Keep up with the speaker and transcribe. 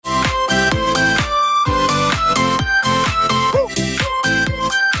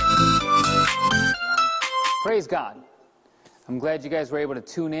God. I'm glad you guys were able to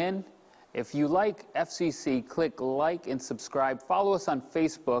tune in. If you like FCC, click like and subscribe. Follow us on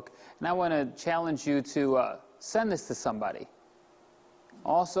Facebook. And I want to challenge you to send this to somebody.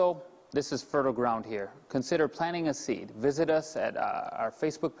 Also, this is fertile ground here. Consider planting a seed. Visit us at our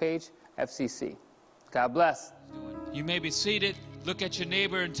Facebook page, FCC. God bless. You may be seated. Look at your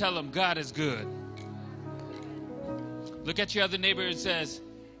neighbor and tell him God is good. Look at your other neighbor and says,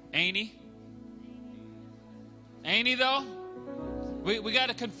 ain't he? Ain't he though? We got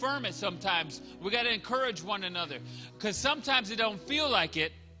to confirm it sometimes. We got to encourage one another. Because sometimes it don't feel like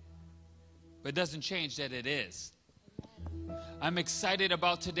it, but it doesn't change that it is. I'm excited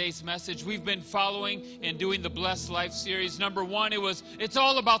about today's message. We've been following and doing the Blessed Life series. Number one, it's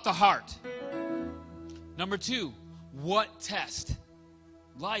all about the heart. Number two, what test?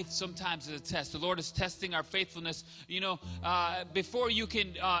 Life sometimes is a test. The Lord is testing our faithfulness. You know, before you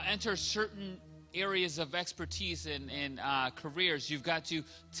can enter certain areas of expertise and careers, you've got to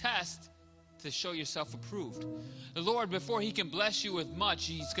test to show yourself approved. The Lord, before he can bless you with much,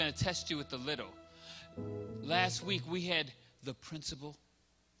 he's going to test you with the little. Last week we had the principle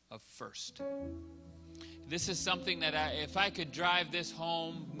of first. This is something that if I could drive this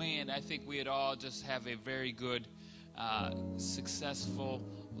home, man, I think we'd all just have a very good, successful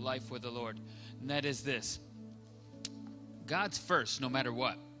life with the Lord. And that is this: God's first no matter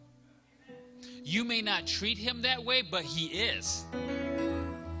what. You may not treat him that way, but he is.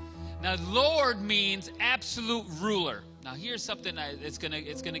 Now, Lord means absolute ruler. Now, here's something it's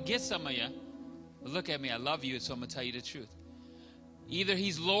gonna get some of you. But look at me, I love you, so I'm gonna tell you the truth. Either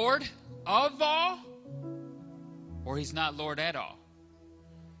he's Lord of all, or he's not Lord at all.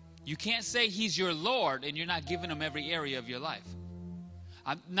 You can't say he's your Lord and you're not giving him every area of your life.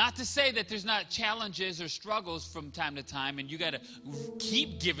 Not to say that there's not challenges or struggles from time to time and you got to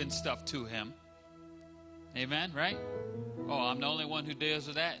keep giving stuff to him. Amen, right? Oh, I'm the only one who deals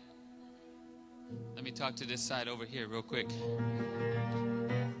with that? Let me talk to this side over here real quick.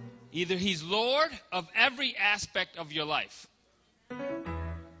 Either he's Lord of every aspect of your life,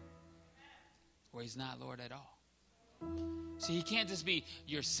 or he's not Lord at all. See, he can't just be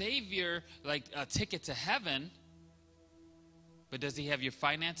your Savior, like a ticket to heaven, but does he have your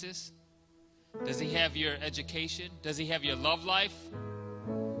finances? Does he have your education? Does he have your love life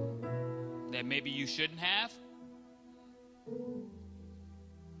that maybe you shouldn't have?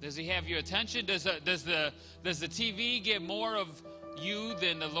 Does he have your attention? Does the TV get more of you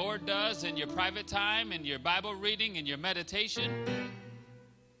than the Lord does in your private time and your Bible reading and your meditation?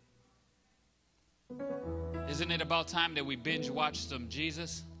 Isn't it about time that we binge watch some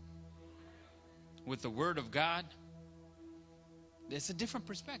Jesus with the Word of God? It's a different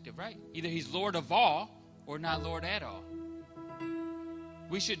perspective, right? Either he's Lord of all or not Lord at all.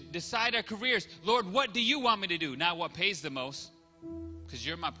 We should decide our careers. Lord, what do you want me to do? Not what pays the most, because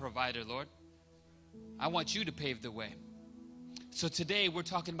you're my provider, Lord. I want you to pave the way. So today we're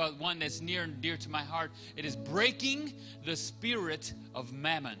talking about one that's near and dear to my heart. It is breaking the spirit of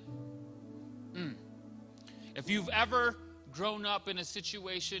mammon. If you've ever grown up in a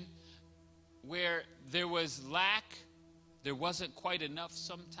situation where there was lack, there wasn't quite enough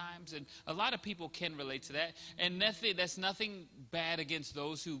sometimes, and a lot of people can relate to that, and that's nothing bad against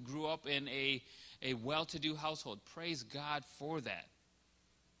those who grew up in a well-to-do household. Praise God for that.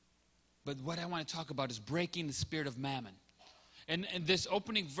 But what I want to talk about is breaking the spirit of mammon. And this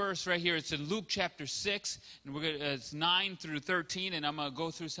opening verse right here, it's in Luke chapter 6, and it's 9 through 13, and I'm going to go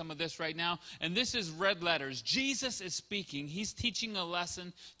through some of this right now. And this is red letters. Jesus is speaking. He's teaching a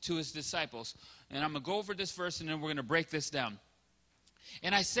lesson to his disciples. And I'm going to go over this verse, and then we're going to break this down.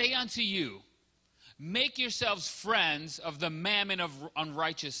 And I say unto you, make yourselves friends of the mammon of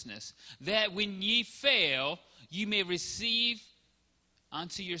unrighteousness, that when ye fail, ye may receive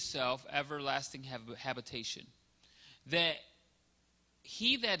unto yourself everlasting habitation. That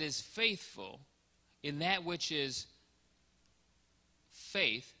he that is faithful in that which is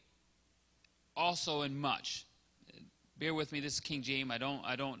faith, also in much. Bear with me, this is King James. I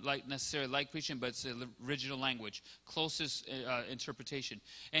don't necessarily like preaching, but it's the original language, closest interpretation.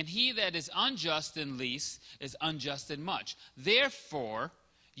 And he that is unjust in least is unjust in much. Therefore,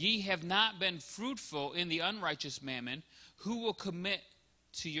 ye have not been fruitful in the unrighteous mammon, who will commit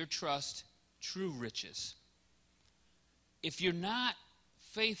to your trust true riches. If you're not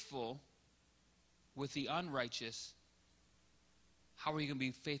faithful with the unrighteous, how are you going to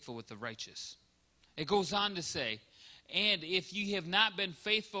be faithful with the righteous? It goes on to say, and if you have not been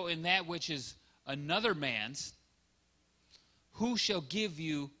faithful in that which is another man's, who shall give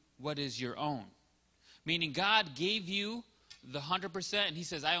you what is your own? Meaning God gave you the 100%, and he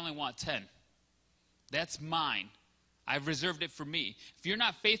says, I only want 10. That's mine. I've reserved it for me. If you're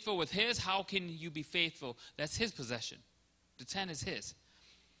not faithful with his, how can you be faithful? That's his possession. The 10 is his.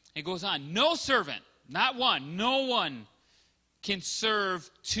 It goes on. No servant, not one, no one can serve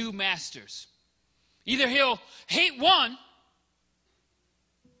two masters. Either he'll hate one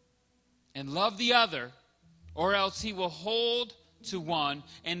and love the other, or else he will hold to one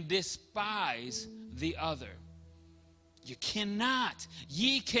and despise the other.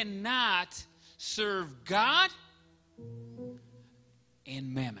 Ye cannot serve God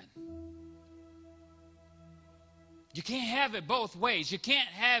and mammon. You can't have it both ways. You can't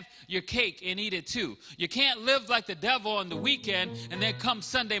have your cake and eat it too. You can't live like the devil on the weekend and then come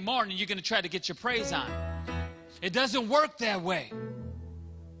Sunday morning you're going to try to get your praise on. It doesn't work that way.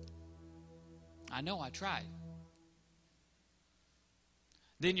 I know, I tried.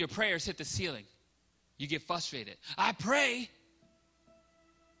 Then your prayers hit the ceiling. You get frustrated. I pray.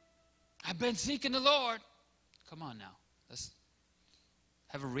 I've been seeking the Lord. Come on now. Let's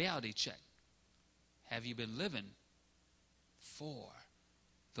have a reality check. Have you been living for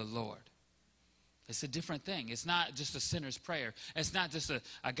the Lord? It's a different thing. It's not just a sinner's prayer. It's not just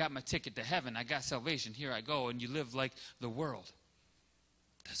I got my ticket to heaven. I got salvation. Here I go. And you live like the world.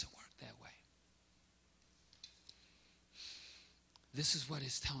 It doesn't work that way. This is what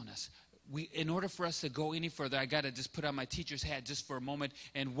it's telling us. In order for us to go any further, I got to just put on my teacher's hat just for a moment.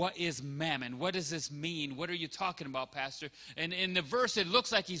 And what is mammon? What does this mean? What are you talking about, Pastor? And in the verse, it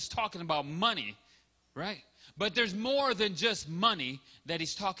looks like he's talking about money, right? But there's more than just money that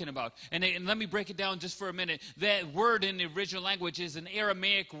he's talking about. And let me break it down just for a minute. That word in the original language is an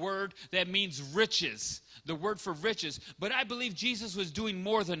Aramaic word that means riches. The word for riches. But I believe Jesus was doing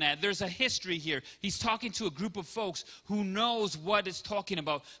more than that. There's a history here. He's talking to a group of folks who knows what it's talking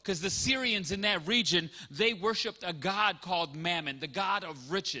about. Because the Syrians in that region, they worshiped a god called Mammon, the god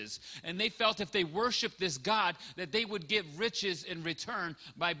of riches. And they felt if they worshiped this god, that they would get riches in return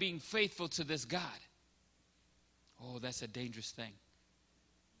by being faithful to this god. Oh, that's a dangerous thing.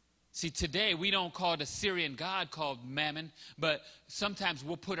 See, today we don't call it a Syrian god called Mammon, but sometimes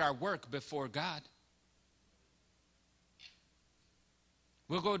we'll put our work before God.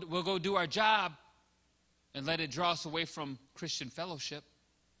 We'll go do our job and let it draw us away from Christian fellowship.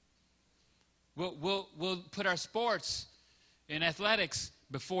 We'll put our sports and athletics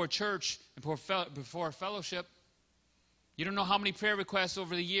before church and before fellowship. You don't know how many prayer requests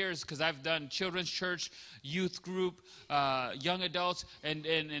over the years, because I've done children's church, youth group, young adults,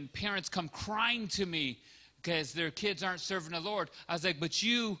 and parents come crying to me because their kids aren't serving the Lord. I was like, but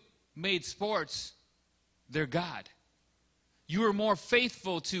you made sports their God. You were more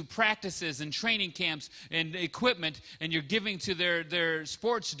faithful to practices and training camps and equipment, and you're giving to their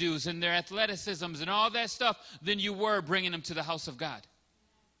sports dues and their athleticisms and all that stuff than you were bringing them to the house of God.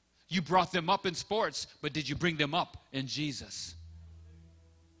 You brought them up in sports, but did you bring them up in Jesus?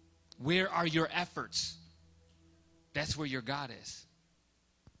 Where are your efforts? That's where your God is.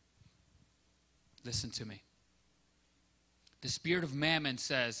 Listen to me. The spirit of mammon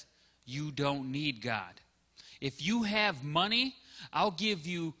says, you don't need God. If you have money, I'll give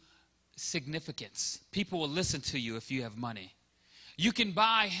you significance. People will listen to you if you have money. You can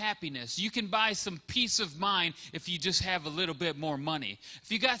buy happiness. You can buy some peace of mind if you just have a little bit more money.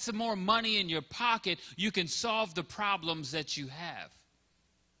 If you got some more money in your pocket, you can solve the problems that you have.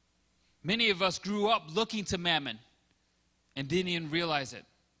 Many of us grew up looking to mammon and didn't even realize it,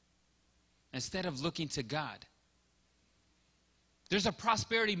 instead of looking to God. There's a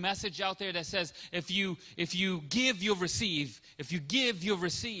prosperity message out there that says, if you give, you'll receive. If you give, you'll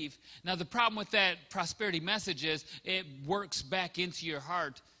receive. Now, the problem with that prosperity message is it works back into your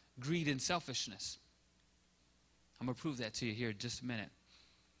heart greed and selfishness. I'm going to prove that to you here in just a minute.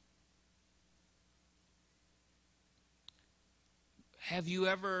 Have you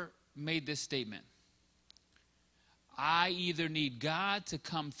ever made this statement? I either need God to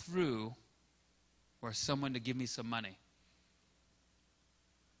come through or someone to give me some money.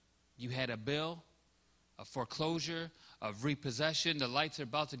 You had a bill, a foreclosure, a repossession, the lights are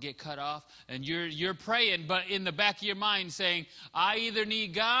about to get cut off, and you're praying, but in the back of your mind saying, I either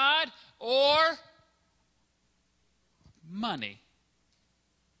need God or money.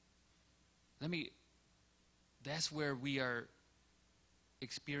 That's where we are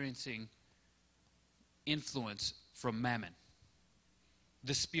experiencing influence from mammon.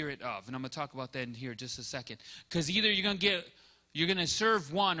 The spirit of, and I'm going to talk about that in here in just a second. Because either you're going to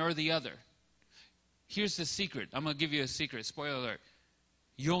serve one or the other. Here's the secret. I'm going to give you a secret. Spoiler alert.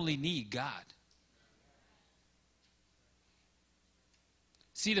 You only need God.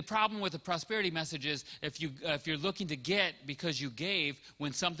 See, the problem with the prosperity message is if you're looking to get because you gave,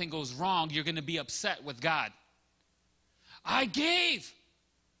 when something goes wrong, you're going to be upset with God. I gave.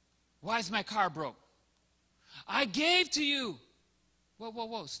 Why is my car broke? I gave to you. Whoa, whoa,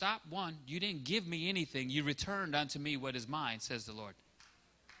 whoa. Stop. One, you didn't give me anything. You returned unto me what is mine, says the Lord.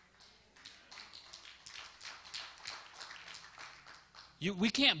 We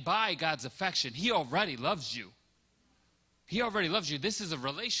can't buy God's affection. He already loves you. He already loves you. This is a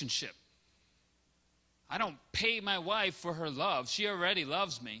relationship. I don't pay my wife for her love. She already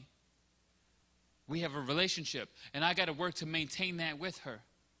loves me. We have a relationship, and I got to work to maintain that with her.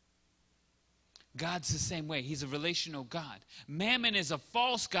 God's the same way. He's a relational God. Mammon is a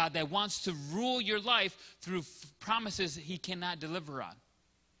false God that wants to rule your life through promises he cannot deliver on.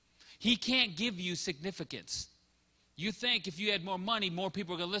 He can't give you significance. You think if you had more money, more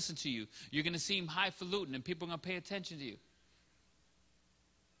people are going to listen to you. You're going to seem highfalutin, and people are going to pay attention to you.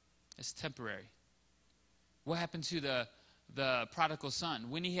 It's temporary. What happened to the prodigal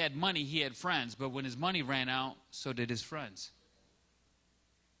son? When he had money, he had friends. But when his money ran out, so did his friends.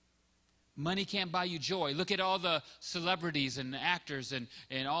 Money can't buy you joy. Look at all the celebrities and actors and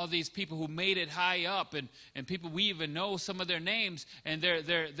all these people who made it high up, and people we even know some of their names, and their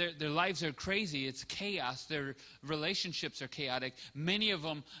lives are crazy. It's chaos. Their relationships are chaotic. Many of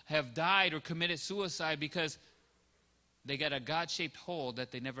them have died or committed suicide because they got a God-shaped hole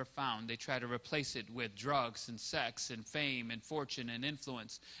that they never found. They try to replace it with drugs and sex and fame and fortune and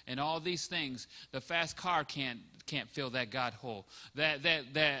influence and all these things. The fast car can't fill that God hole.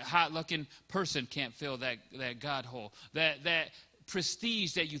 That hot-looking person can't fill that God hole. That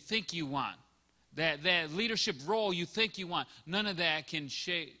prestige that you think you want. That leadership role you think you want. None of that can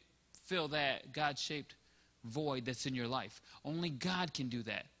fill that God-shaped void that's in your life. Only God can do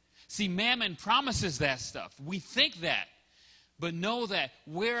that. See, Mammon promises that stuff. We think that. But know that,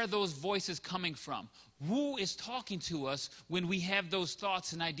 where are those voices coming from? Who is talking to us when we have those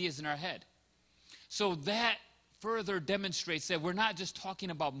thoughts and ideas in our head? So that further demonstrates that we're not just talking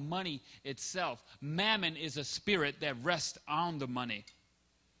about money itself. Mammon is a spirit that rests on the money.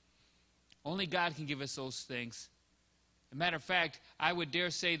 Only God can give us those things. As a matter of fact, I would dare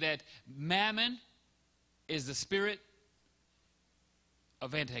say that Mammon is the spirit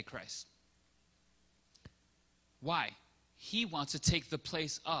of Antichrist. Why? He wants to take the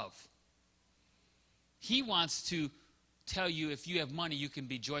place of. He wants to tell you if you have money, you can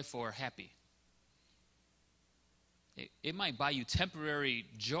be joyful or happy. It might buy you temporary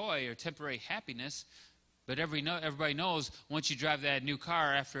joy or temporary happiness, but everybody knows once you drive that new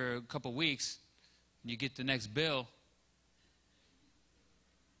car after a couple weeks, and you get the next bill,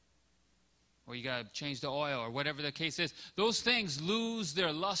 or you got to change the oil, or whatever the case is, those things lose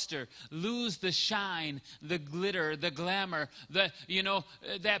their luster, lose the shine, the glitter, the glamour.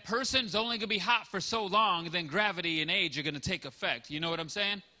 That person's only going to be hot for so long, then gravity and age are going to take effect. You know what I'm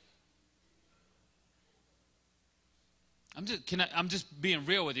saying? I'm just being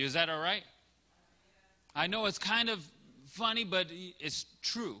real with you. Is that all right? I know it's kind of funny, but it's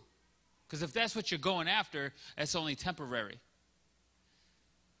true. Because if that's what you're going after, that's only temporary.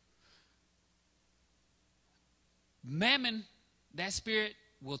 Mammon, that spirit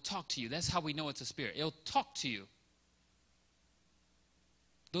will talk to you. That's how we know it's a spirit. It'll talk to you.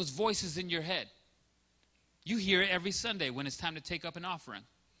 Those voices in your head. You hear it every Sunday when it's time to take up an offering.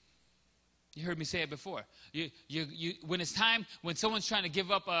 You heard me say it before. When it's time, when someone's trying to give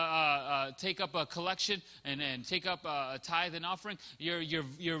up take up a collection and take up a tithe and offering,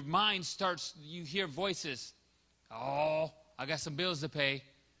 your mind starts. You hear voices. Oh, I got some bills to pay.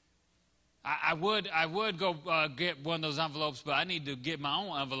 I would go get one of those envelopes, but I need to get my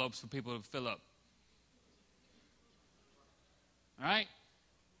own envelopes for people to fill up. All right?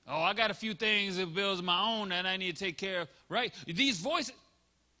 Oh, I got a few things, bills of my own that I need to take care of. Right? These voices,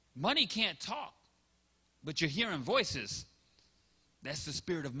 money can't talk, but you're hearing voices. That's the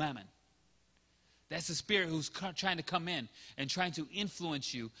spirit of Mammon. That's the spirit who's trying to come in and trying to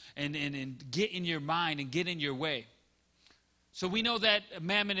influence you and get in your mind and get in your way. So we know that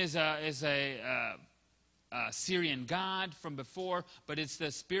Mammon is a Syrian god from before, but it's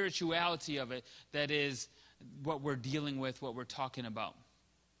the spirituality of it that is what we're dealing with, what we're talking about.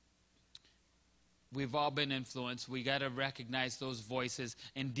 We've all been influenced. We got to recognize those voices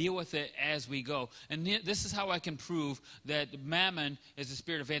and deal with it as we go. And this is how I can prove that Mammon is the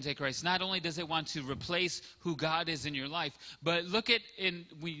spirit of Antichrist. Not only does it want to replace who God is in your life, but look at,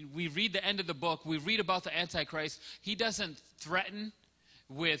 we read the end of the book, we read about the Antichrist. He doesn't threaten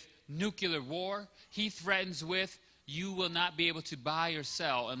with nuclear war. He threatens with, you will not be able to buy or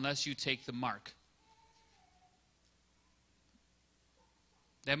sell unless you take the mark.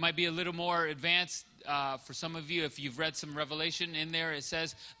 That might be a little more advanced for some of you. If you've read some Revelation in there, it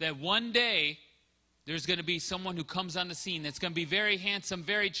says that one day there's going to be someone who comes on the scene that's going to be very handsome,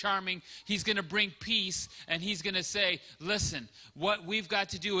 very charming. He's going to bring peace, and he's going to say, listen, what we've got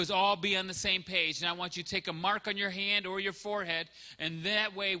to do is all be on the same page, and I want you to take a mark on your hand or your forehead, and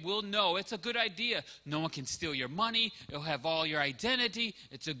that way we'll know it's a good idea. No one can steal your money. You'll have all your identity.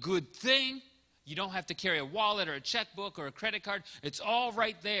 It's a good thing. You don't have to carry a wallet or a checkbook or a credit card. It's all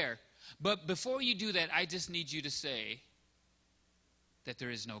right there. But before you do that, I just need you to say that there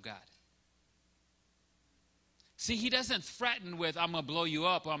is no God. See, he doesn't threaten with, I'm going to blow you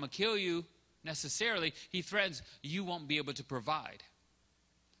up or I'm going to kill you necessarily. He threatens, you won't be able to provide.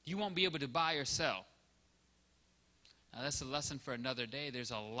 You won't be able to buy or sell. Now, that's a lesson for another day. There's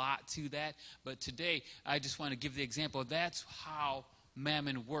a lot to that. But today, I just want to give the example. That's how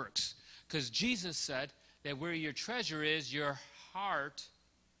mammon works. Because Jesus said that where your treasure is, your heart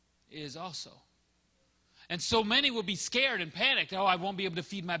is also. And so many will be scared and panicked. Oh, I won't be able to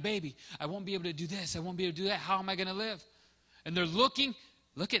feed my baby. I won't be able to do this. I won't be able to do that. How am I going to live? And they're looking.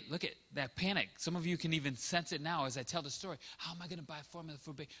 Look at that panic. Some of you can even sense it now as I tell the story. How am I going to buy formula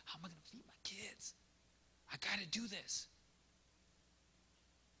for baby? How am I going to feed my kids? I got to do this.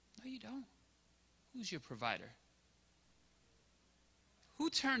 No, you don't. Who's your provider? Who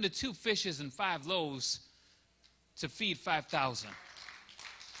turned the 2 fishes and 5 loaves to feed 5,000?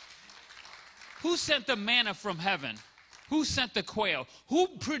 Who sent the manna from heaven? Who sent the quail? Who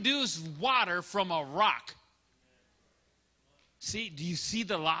produced water from a rock? See, do you see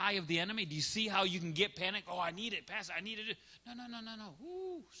the lie of the enemy? Do you see how you can get panicked? Oh, I need it, Pastor, I need it. No.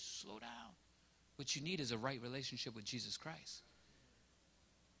 Ooh, slow down. What you need is a right relationship with Jesus Christ.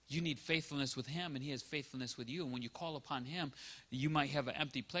 You need faithfulness with him, and he has faithfulness with you. And when you call upon him, you might have an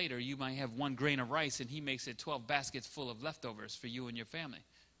empty plate, or you might have 1 grain of rice, and he makes it 12 baskets full of leftovers for you and your family.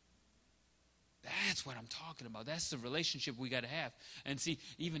 That's what I'm talking about. That's the relationship we got to have. And see,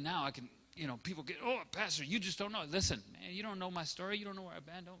 even now I can, people get, oh, Pastor, you just don't know. Listen, man, you don't know my story. You don't know where I've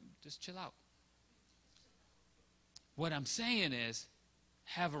been. Don't, just chill out. What I'm saying is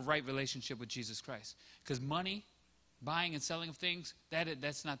have a right relationship with Jesus Christ. Because money, buying and selling of things,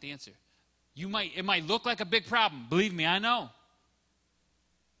 that's not the answer. It might look like a big problem. Believe me, I know.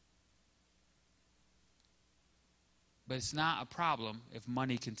 But it's not a problem if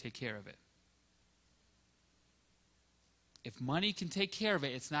money can take care of it. If money can take care of it,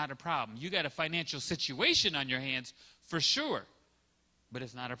 it's not a problem. You got a financial situation on your hands for sure, but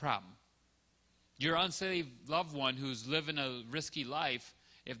it's not a problem. Your unsaved loved one who's living a risky life,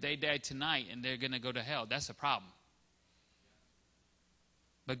 if they die tonight and they're going to go to hell, that's a problem.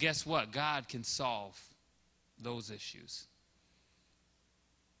 But guess what? God can solve those issues.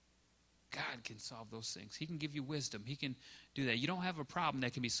 God can solve those things. He can give you wisdom. He can do that. You don't have a problem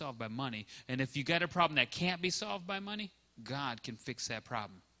that can be solved by money. And if you got a problem that can't be solved by money, God can fix that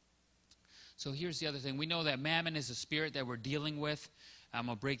problem. So here's the other thing. We know that mammon is a spirit that we're dealing with. I'm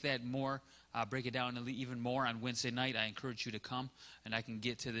going to break that more. I'll break it down even more on Wednesday night. I encourage you to come, and I can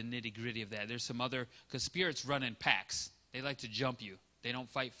get to the nitty-gritty of that. There's some other, because spirits run in packs. They like to jump you. They don't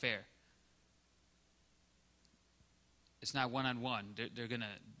fight fair. It's not one-on-one. They're going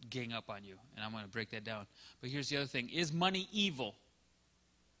to gang up on you, and I'm going to break that down. But here's the other thing. Is money evil?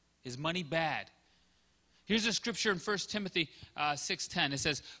 Is money bad? Here's a scripture in 1 Timothy 6:10. It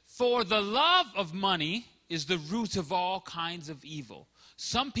says, "For the love of money is the root of all kinds of evil.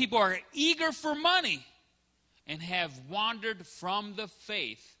 Some people are eager for money and have wandered from the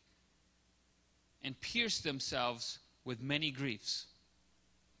faith and pierced themselves with many griefs."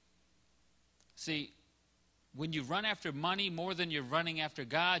 See, when you run after money more than you're running after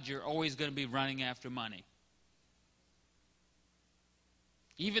God, you're always going to be running after money.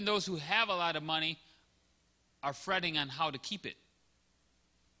 Even those who have a lot of money are fretting on how to keep it.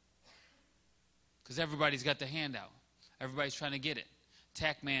 Because everybody's got the handout. Everybody's trying to get it.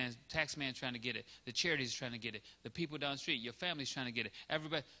 Taxman's trying to get it. The charity's trying to get it. The people down the street, your family's trying to get it.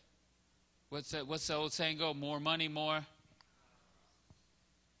 Everybody, what's the old saying go? More money, more.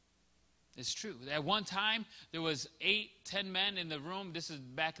 It's true. At one time, there was 8-10 men in the room. This is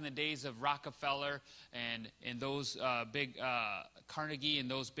back in the days of Rockefeller and those big Carnegie and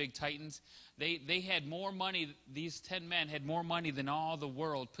those big titans. They had more money. These 10 men had more money than all the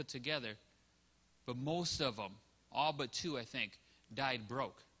world put together. But most of them, all but 2, I think, died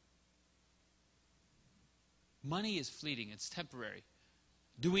broke. Money is fleeting. It's temporary.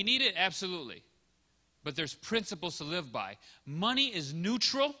 Do we need it? Absolutely. But there's principles to live by. Money is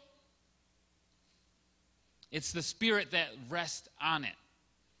neutral. It's the spirit that rests on it.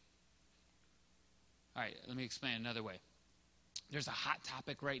 All right, let me explain another way. There's a hot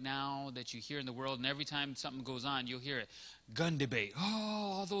topic right now that you hear in the world, and every time something goes on, you'll hear it. Gun debate.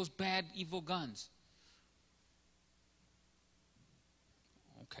 Oh, all those bad, evil guns.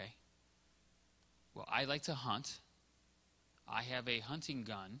 Okay. Well, I like to hunt. I have a hunting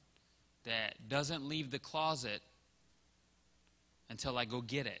gun that doesn't leave the closet until I go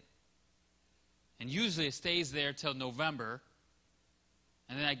get it. And usually it stays there till November.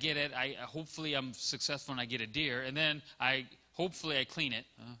 And then I get it. Hopefully I'm successful and I get a deer. And then hopefully I clean it.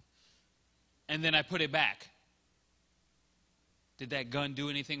 And then I put it back. Did that gun do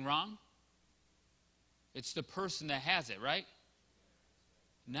anything wrong? It's the person that has it, right?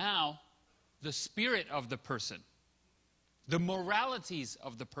 Now, the spirit of the person. The moralities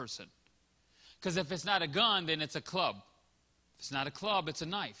of the person. Because if it's not a gun, then it's a club. If it's not a club, it's a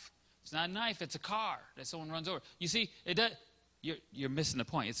knife. If it's not a knife, it's a car that someone runs over. You see, it does. You're missing the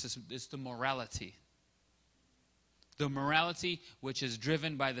point. It's the morality. The morality which is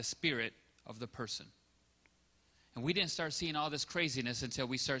driven by the spirit of the person. And we didn't start seeing all this craziness until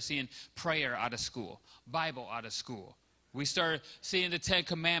we start seeing prayer out of school, Bible out of school. We started seeing the Ten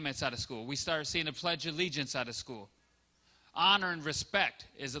Commandments out of school. We started seeing the Pledge of Allegiance out of school. Honor and respect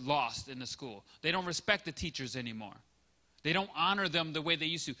is lost in the school. They don't respect the teachers anymore. They don't honor them the way they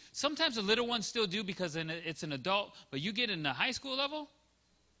used to. Sometimes the little ones still do because it's an adult, but you get in the high school level.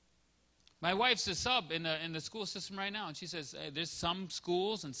 My wife's a sub in the school system right now, and she says, there's some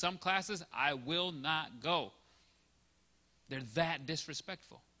schools and some classes I will not go. They're that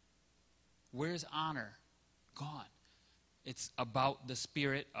disrespectful. Where's honor? Gone. It's about the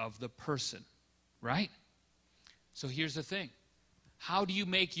spirit of the person, right? So here's the thing. How do you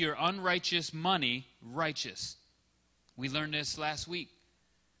make your unrighteous money righteous? We learned this last week.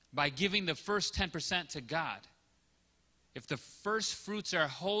 By giving the first 10% to God. If the first fruits are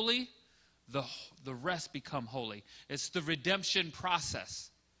holy, the rest become holy. It's the redemption process.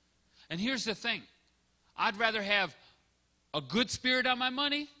 And here's the thing. I'd rather have a good spirit on my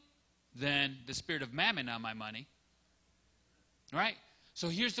money than the spirit of mammon on my money. Right? So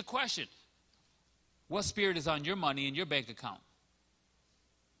here's the question. What spirit is on your money in your bank account?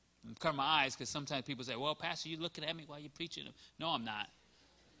 I'm covering my eyes because sometimes people say, well, Pastor, you're looking at me while you're preaching. No, I'm not.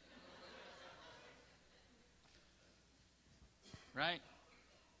 Right?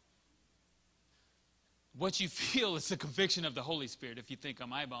 What you feel is the conviction of the Holy Spirit if you think I'm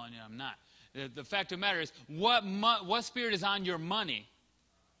eyeballing you, I'm not. The fact of the matter is, what spirit is on your money?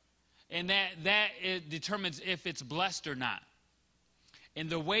 And that it determines if it's blessed or not. And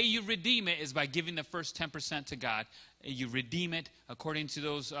the way you redeem it is by giving the first 10% to God. You redeem it according to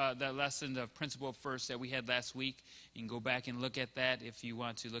that lesson, the principle of first that we had last week. You can go back and look at that if you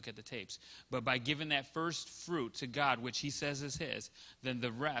want to look at the tapes. But by giving that first fruit to God, which he says is his, then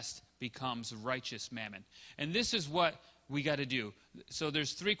the rest becomes righteous mammon. And this is what we got to do. So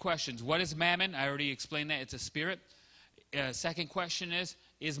there's three questions. What is mammon? I already explained that. It's a spirit. Second question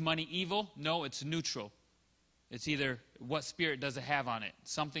is money evil? No, it's neutral. It's either what spirit does it have on it.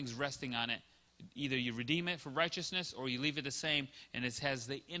 Something's resting on it. Either you redeem it for righteousness or you leave it the same and it has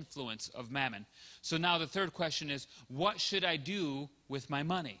the influence of mammon. So now the third question is, what should I do with my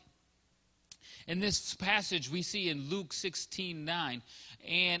money? In this passage we see in Luke 16:9,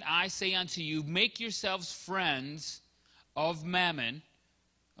 and I say unto you, make yourselves friends of mammon,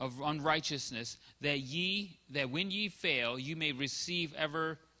 of unrighteousness, that when ye fail, you may receive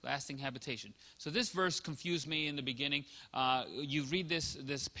everlasting habitation. So this verse confused me in the beginning. You read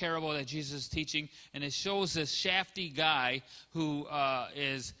this parable that Jesus is teaching, and it shows this shafty guy who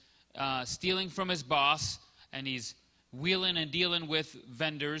is stealing from his boss, and he's wheeling and dealing with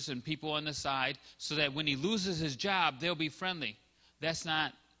vendors and people on the side so that when he loses his job, they'll be friendly. That's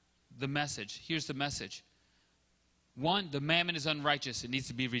not the message. Here's the message. One, the mammon is unrighteous. It needs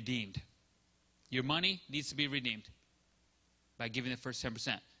to be redeemed. Your money needs to be redeemed by giving the first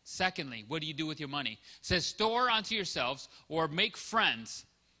 10%. Secondly, what do you do with your money? It says, store unto yourselves or make friends.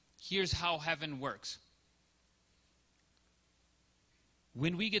 Here's how heaven works.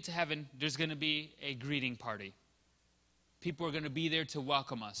 When we get to heaven, there's going to be a greeting party. People are going to be there to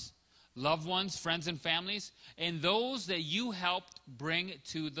welcome us. Loved ones, friends, and families, and those that you helped bring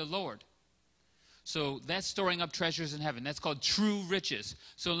to the Lord. So that's storing up treasures in heaven. That's called true riches.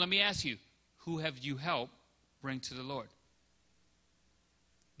 So let me ask you, who have you helped bring to the Lord?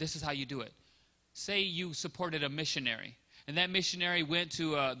 This is how you do it. Say you supported a missionary, and that missionary went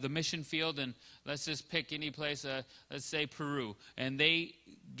to the mission field, and let's just pick any place, let's say Peru, and they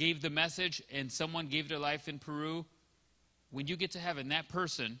gave the message, and someone gave their life in Peru. When you get to heaven, that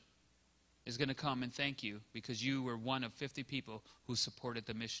person is going to come and thank you because you were one of 50 people who supported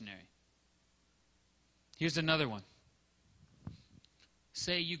the missionary. Here's another one.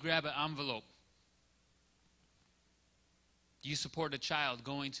 Say you grab an envelope. You support a child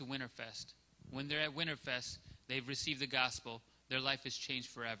going to Winterfest. When they're at Winterfest, they've received the gospel. Their life is changed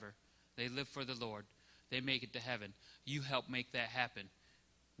forever. They live for the Lord. They make it to heaven. You help make that happen.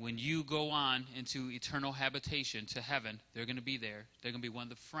 When you go on into eternal habitation to heaven, they're going to be there. They're going to be one of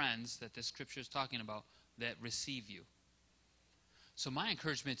the friends that the scripture is talking about that receive you. So my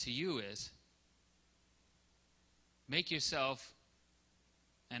encouragement to you is make yourself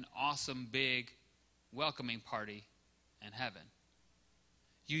an awesome, big welcoming party in heaven.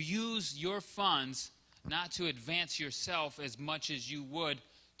 You use your funds not to advance yourself as much as you would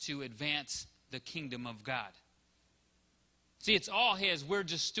to advance the kingdom of God. See, it's all His. We're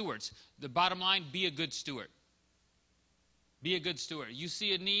just stewards. The bottom line, be a good steward. Be a good steward. You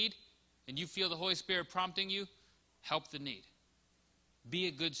see a need and you feel the Holy Spirit prompting you, help the need. Be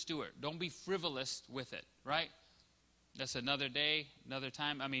a good steward. Don't be frivolous with it, right? That's another day, another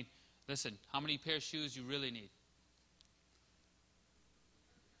time. I mean, listen, how many pair of shoes you really need?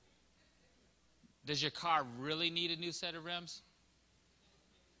 Does your car really need a new set of rims?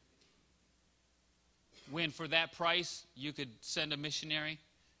 When for that price, you could send a missionary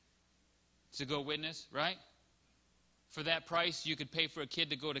to go witness, right? For that price, you could pay for a kid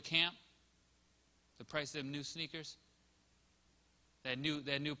to go to camp. The price of them new sneakers. That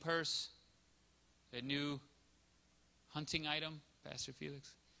new purse. That new hunting item, Pastor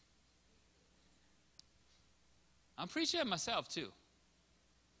Felix. I'm preaching to myself too.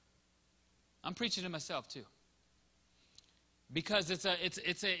 Because it's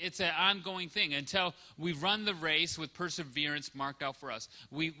an ongoing thing until we run the race with perseverance marked out for us.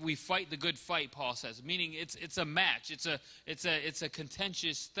 We fight the good fight, Paul says. Meaning it's a match. It's a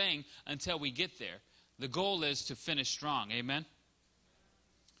contentious thing until we get there. The goal is to finish strong. Amen.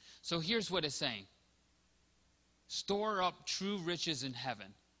 So here's what it's saying. Store up true riches in heaven.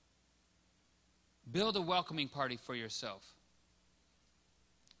 Build a welcoming party for yourself.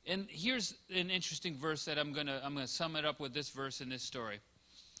 And here's an interesting verse that I'm gonna sum it up with this verse in this story.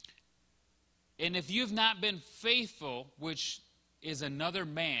 And if you've not been faithful, which is another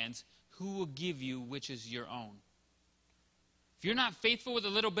man's, who will give you which is your own? If you're not faithful with a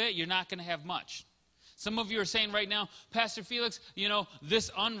little bit, you're not going to have much. Some of you are saying right now, Pastor Felix, this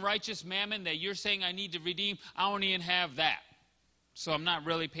unrighteous mammon that you're saying I need to redeem, I don't even have that. So I'm not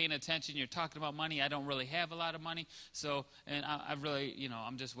really paying attention. You're talking about money. I don't really have a lot of money. So, and I really,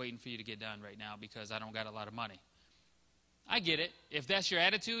 I'm just waiting for you to get done right now because I don't got a lot of money. I get it. If that's your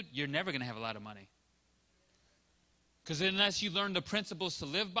attitude, you're never going to have a lot of money. Because unless you learn the principles to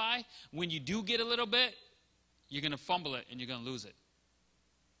live by, when you do get a little bit, you're going to fumble it and you're going to lose it.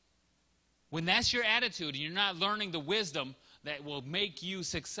 When that's your attitude and you're not learning the wisdom that will make you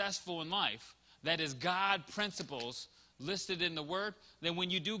successful in life, that is God principles listed in the Word, then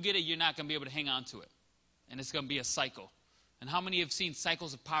when you do get it, you're not going to be able to hang on to it. And it's going to be a cycle. And how many have seen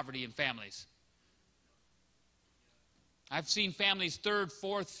cycles of poverty in families? I've seen families 3rd,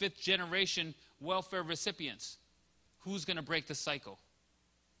 4th, 5th generation welfare recipients. Who's going to break the cycle?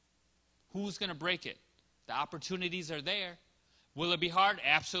 Who's going to break it? The opportunities are there. Will it be hard?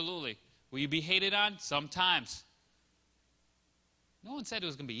 Absolutely. Will you be hated on? Sometimes. No one said it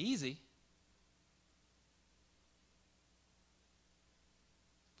was going to be easy.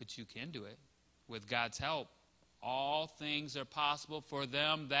 But you can do it. With God's help, all things are possible for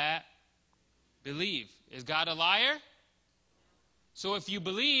them that believe. Is God a liar? So if you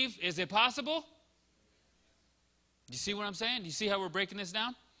believe, is it possible? Do you see what I'm saying? Do you see how we're breaking this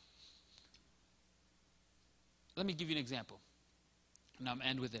down? Let me give you an example. And I'm going to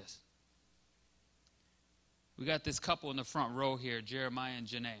end with this. We got this couple in the front row here, Jeremiah and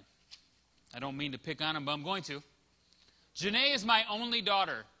Janae. I don't mean to pick on them, but I'm going to. Janae is my only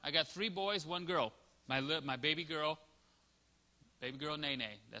daughter. I got 3 boys, 1 girl. My baby girl Nene.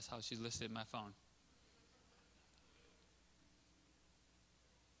 That's how she's listed in my phone.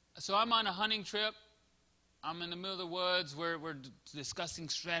 So I'm on a hunting trip. I'm in the middle of the woods. We're discussing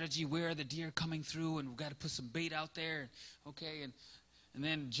strategy. Where are the deer coming through? And we've got to put some bait out there. Okay, and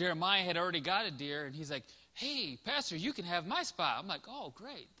then Jeremiah had already got a deer, and he's like, hey, Pastor, you can have my spot. I'm like, oh,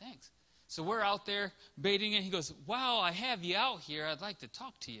 great, thanks. So we're out there baiting it. He goes, wow, I have you out here. I'd like to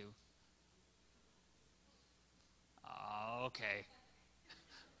talk to you. Oh, okay.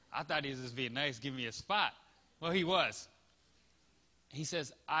 I thought he was just being nice, giving me a spot. Well, he was. He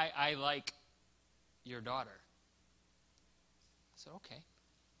says, I like your daughter. I said, okay.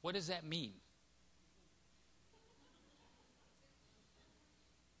 What does that mean?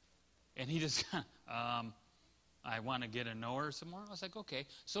 And he just, I want to get to know her some more. I was like, okay.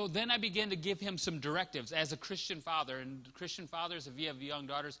 So then I began to give him some directives as a Christian father. And Christian fathers, if you have young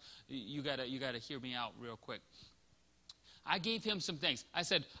daughters, you gotta hear me out real quick. I gave him some things. I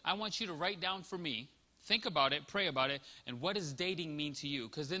said, I want you to write down for me, think about it, pray about it, and what does dating mean to you?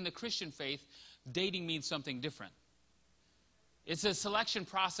 Because in the Christian faith, dating means something different. It's a selection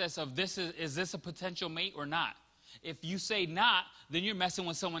process of is this a potential mate or not? If you say not, then you're messing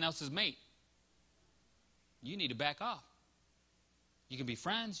with someone else's mate. You need to back off. You can be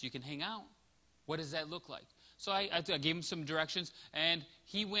friends. You can hang out. What does that look like? So I gave him some directions, and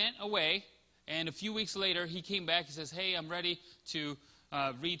he went away. And a few weeks later, he came back. He says, hey, I'm ready to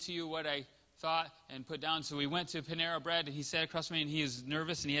read to you what I thought and put down. So we went to Panera Bread, and he sat across from me, and he is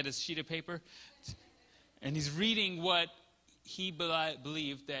nervous, and he had a sheet of paper. And he's reading what he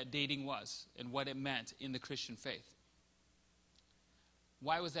believed that dating was and what it meant in the Christian faith.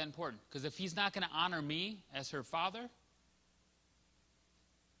 Why was that important? Because if he's not going to honor me as her father,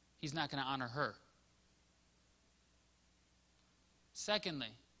 he's not going to honor her. Secondly,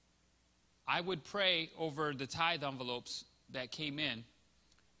 I would pray over the tithe envelopes that came in,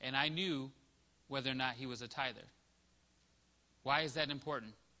 and I knew whether or not he was a tither. Why is that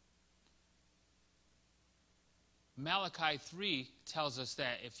important? Malachi 3 tells us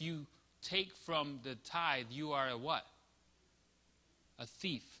that if you take from the tithe, you are a what? A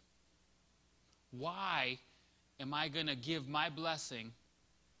thief. Why am I going to give my blessing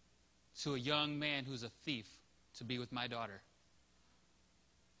to a young man who's a thief to be with my daughter?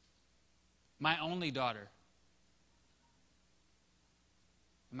 My only daughter.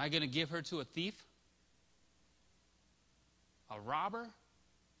 Am I going to give her to a thief? A robber?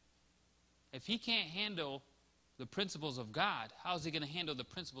 If he can't handle the principles of God, how is he going to handle the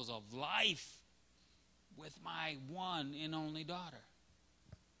principles of life with my one and only daughter?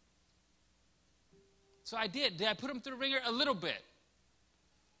 So I did. Did I put him through the ringer? A little bit.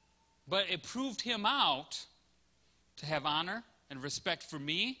 But it proved him out to have honor and respect for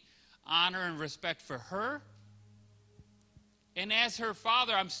me, honor and respect for her. And as her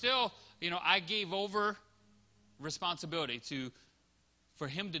father, I'm still, I gave over responsibility for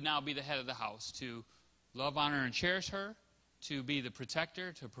him to now be the head of the house, to love, honor, and cherish her, to be the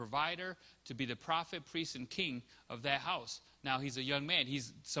protector, to provider, to be the prophet, priest, and king of that house. Now, he's a young man.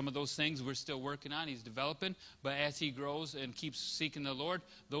 Some of those things we're still working on. He's developing. But as he grows and keeps seeking the Lord,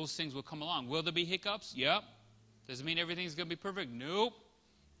 those things will come along. Will there be hiccups? Yep. Does it mean everything's going to be perfect? Nope.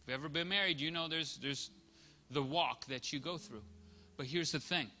 If you've ever been married, you know there's the walk that you go through. But here's the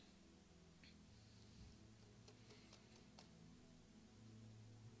thing.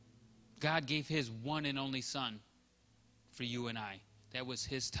 God gave his one and only son for you and I. That was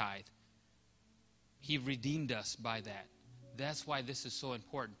his tithe. He redeemed us by that. That's why this is so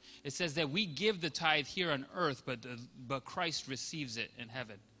important. It says that we give the tithe here on earth, but Christ receives it in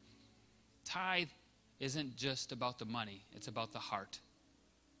heaven. Tithe isn't just about the money. It's about the heart.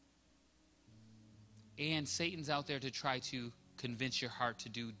 And Satan's out there to try to convince your heart to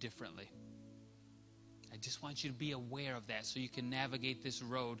do differently. I just want you to be aware of that so you can navigate this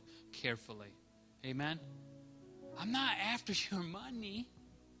road carefully. Amen? I'm not after your money.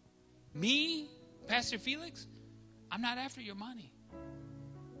 Me, Pastor Felix, I'm not after your money.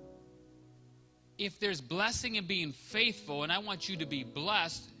 If there's blessing in being faithful and I want you to be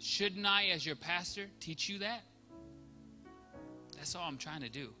blessed, shouldn't I, as your pastor, teach you that? That's all I'm trying to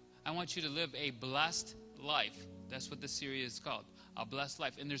do. I want you to live a blessed life. That's what the series is called, a blessed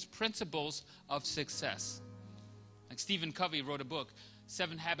life. And there's principles of success. Like Stephen Covey wrote a book,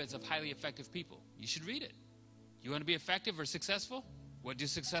 7 Habits of Highly Effective People. You should read it. You want to be effective or successful? What do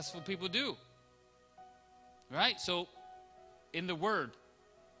successful people do? Right? So, in the Word,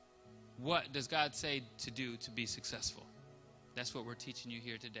 what does God say to do to be successful? That's what we're teaching you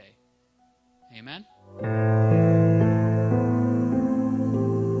here today. Amen?